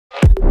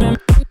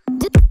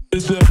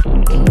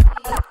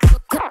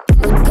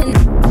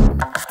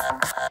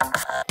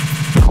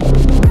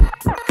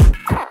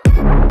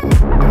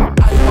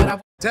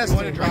Test.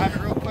 Want to drive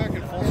it real quick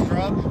in full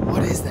scrub?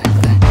 What is that?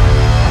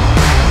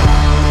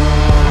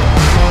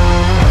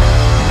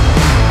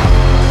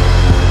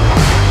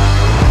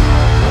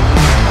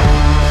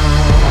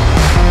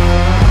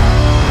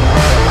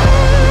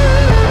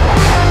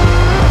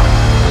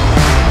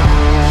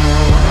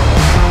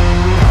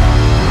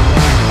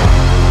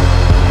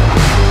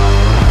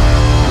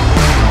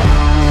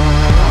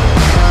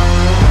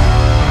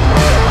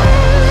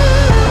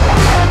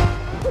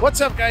 What's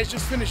up, guys?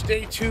 Just finished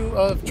day 2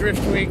 of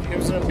Drift Week. It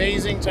was an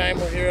amazing time.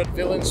 We're here at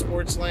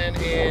Sportsland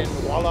in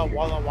Walla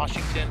Walla,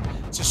 Washington.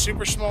 It's a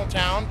super small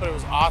town, but it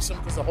was awesome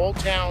because the whole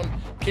town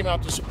came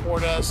out to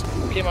support us,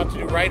 came out to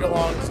do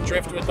ride-alongs,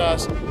 drift with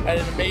us. I had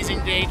an amazing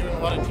day doing a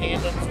lot of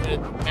tandems with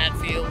Matt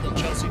Field and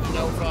Chelsea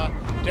Denova.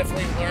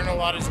 Definitely learn a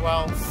lot as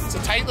well. It's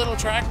a tight little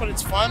track, but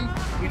it's fun.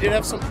 We did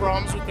have some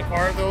problems with the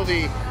car, though.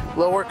 The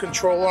lower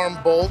control arm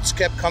bolts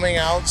kept coming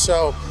out,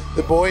 so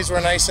the boys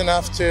were nice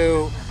enough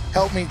to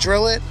help me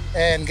drill it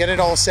and get it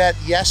all set.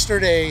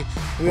 Yesterday,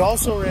 we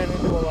also ran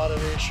into a lot of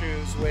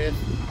issues with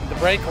the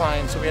brake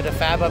lines, so we had to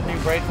fab up new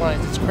brake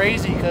lines. It's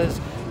crazy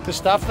because the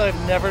stuff that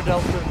I've never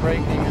dealt with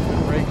braking has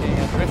been braking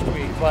at Drift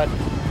Week, but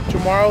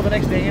tomorrow, the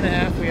next day and a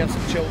half, we have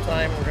some chill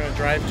time. We're gonna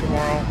drive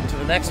tomorrow to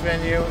the next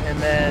venue and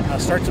then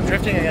start some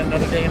drifting again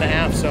another day and a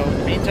half. So in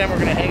the meantime, we're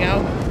gonna hang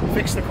out,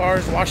 fix the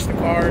cars, wash the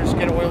cars,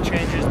 get oil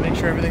changes, make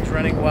sure everything's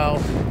running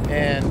well,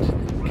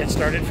 and get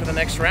started for the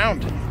next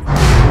round.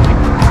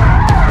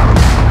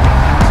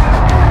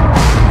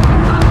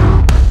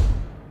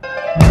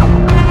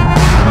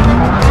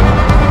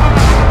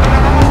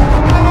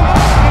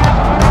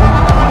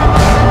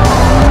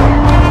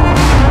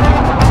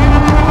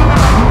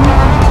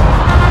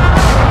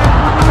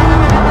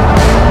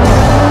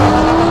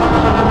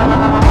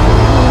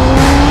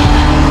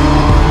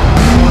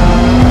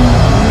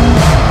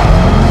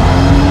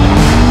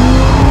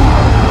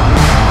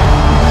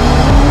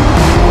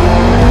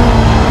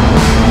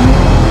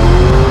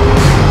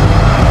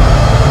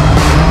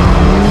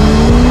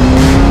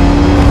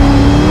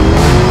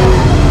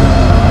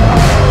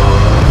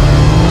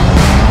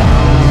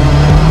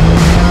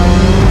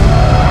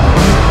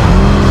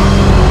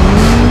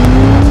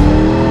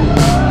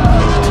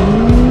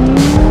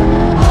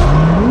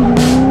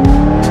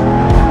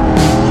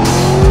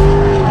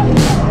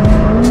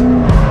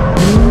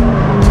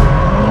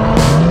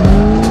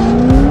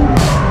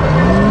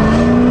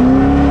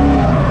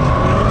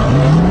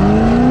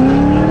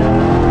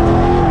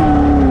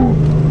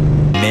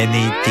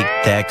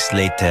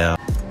 Later.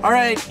 All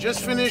right,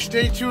 just finished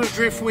day 2 of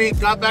Drift Week.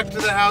 Got back to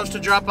the house to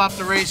drop off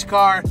the race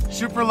car.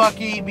 Super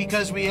lucky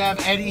because we have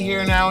Eddie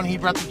here now and he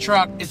brought the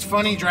truck. It's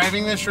funny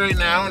driving this right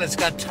now and it's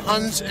got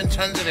tons and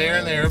tons of air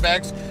in the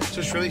airbags,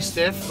 so it's really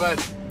stiff, but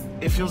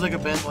it feels like a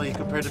Bentley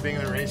compared to being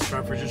in a race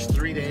car for just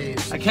 3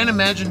 days. I can't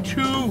imagine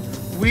 2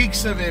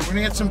 weeks of it. We're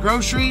gonna get some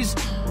groceries,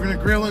 we're gonna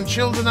grill and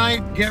chill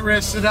tonight, get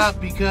rested up,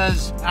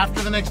 because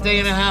after the next day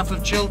and a half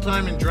of chill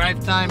time and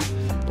drive time,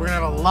 we're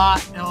gonna have a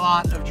lot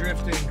of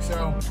drifting.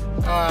 So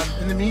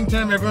in the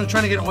meantime, everyone's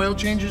trying to get oil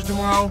changes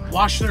tomorrow,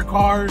 wash their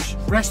cars,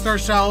 rest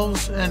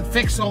ourselves, and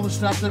fix all the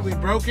stuff that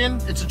we've broken.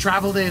 It's a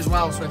travel day as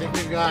well, so I think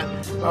we've got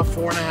about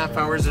 4.5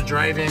 hours of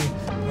driving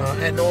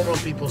at normal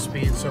people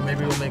speed. So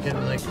maybe we'll make it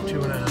in like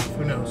 2.5,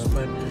 who knows?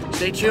 But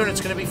stay tuned,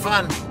 it's gonna be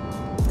fun.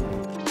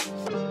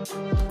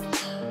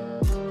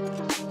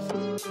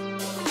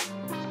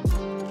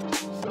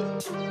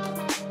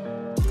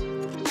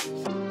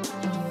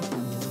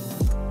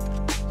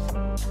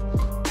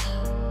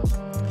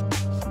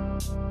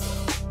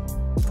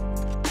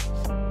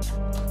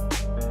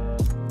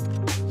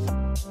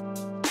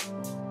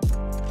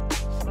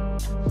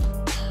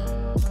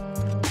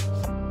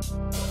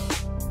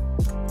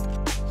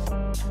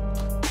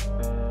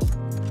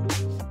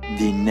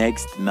 The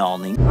next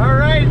morning. All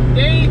right,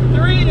 day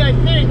 3, I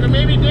think, or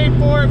maybe day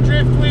 4 of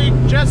Drift Week.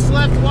 Just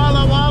left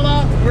Walla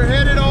Walla. We're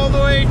headed all the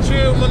way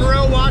to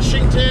Monroe,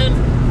 Washington,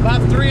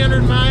 about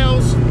 300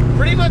 miles.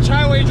 Pretty much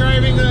highway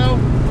driving though.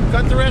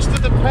 Got the rest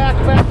of the pack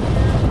back.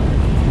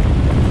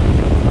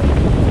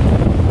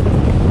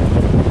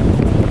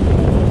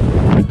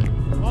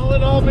 All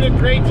in all, been a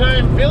great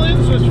time.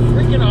 Villains was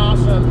freaking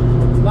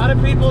awesome. A lot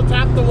of people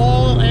tapped the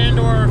wall and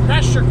or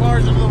crashed their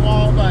cars into the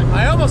wall, but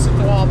I almost hit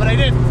the wall, but I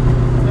didn't.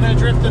 And I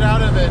drifted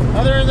out of it.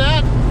 Other than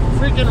that,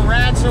 freaking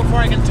rad so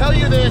far. I can tell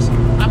you this,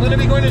 I'm going to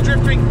be going to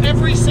Drift Week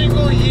every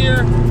single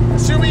year.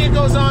 Assuming it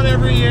goes on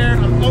every year,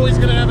 I'm always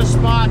going to have a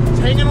spot. It's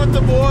hanging with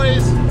the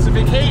boys, it's a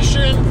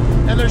vacation,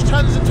 and there's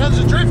tons and tons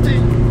of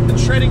drifting and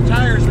shredding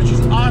tires, which is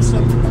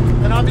awesome.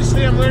 And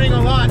obviously I'm learning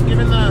a lot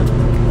given the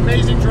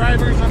amazing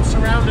drivers I'm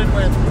surrounded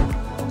with.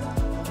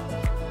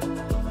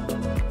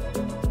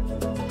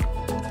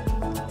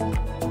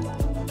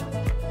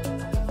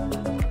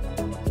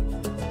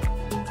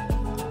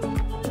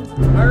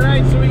 All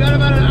right, so we got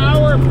about an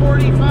hour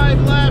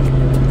 45 left.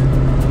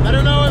 I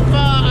don't know if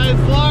I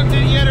vlogged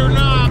it yet or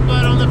not,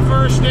 but on the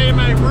first day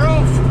my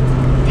roof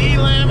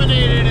delaminated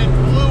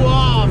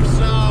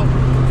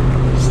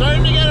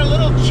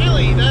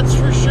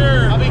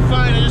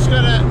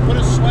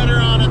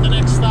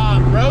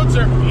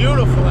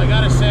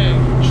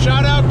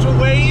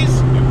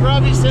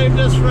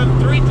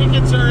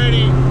minutes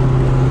already.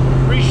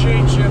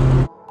 Appreciate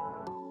you.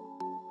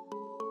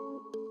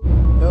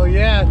 Oh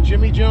yeah,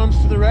 Jimmy Jones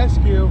to the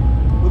rescue.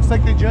 Looks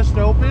like they just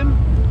opened.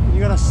 You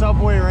got a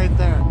Subway right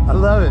there. I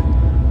love it.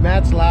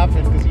 Matt's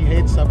laughing because he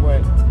hates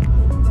Subway.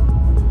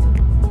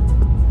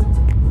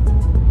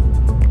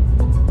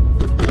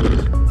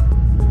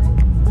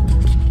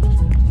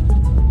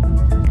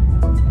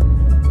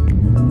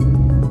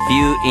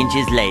 Few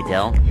inches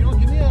later. You know,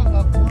 give me a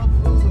Club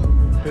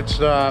Hulu. Good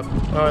stop.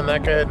 Oh, and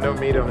that guy had no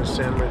meat on his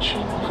sandwich.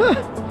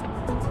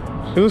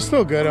 It was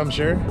still good, I'm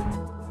sure.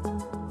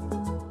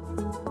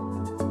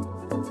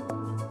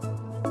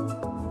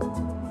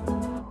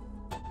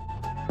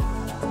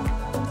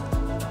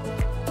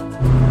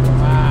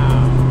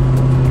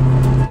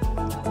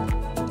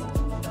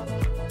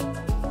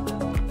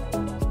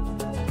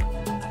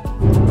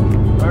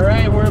 All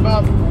right, we're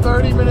about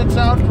 30 minutes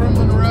out from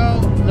Monroe.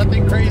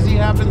 Nothing crazy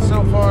happened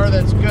so far.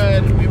 That's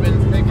good. We've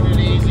been taking it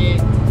easy.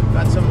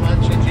 Got some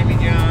lunch at Jimmy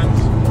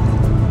John's.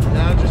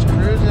 Now just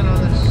cruising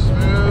on this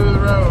smooth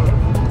road.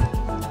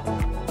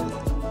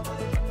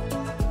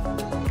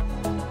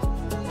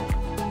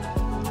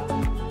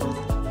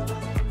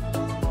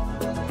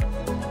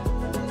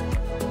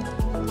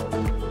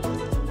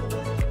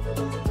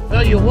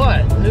 Tell you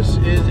what, this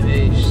is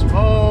a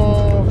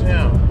small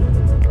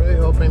town. Really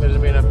hoping there's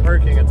gonna be enough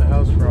parking at the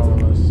house for all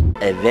of us.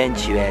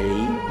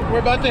 Eventually. We're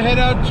about to head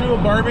out to a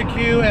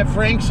barbecue at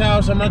Frank's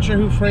house. I'm not sure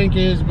who Frank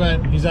is,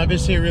 but he's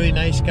obviously a really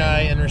nice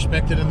guy and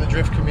respected in the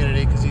drift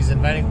community because he's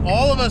inviting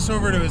all of us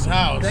over to his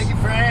house. Thank you,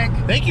 Frank.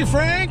 Thank you,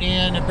 Frank.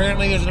 And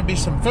apparently there's gonna be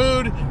some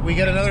food. We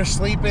get another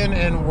sleep in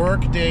and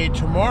work day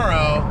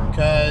tomorrow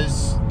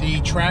because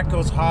the track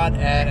goes hot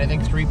at I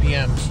think 3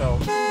 p.m. So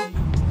need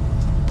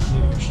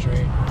to go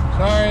straight.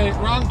 Sorry,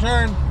 wrong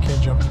turn.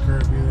 Can't jump the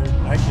curb either.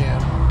 I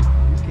can.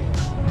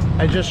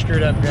 I just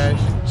screwed up, guys.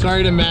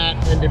 Sorry to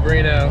Matt and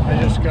Debrino. I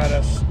just got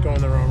us going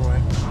the wrong way.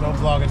 Don't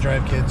vlog and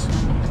drive, kids.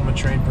 I'm a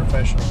trained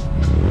professional.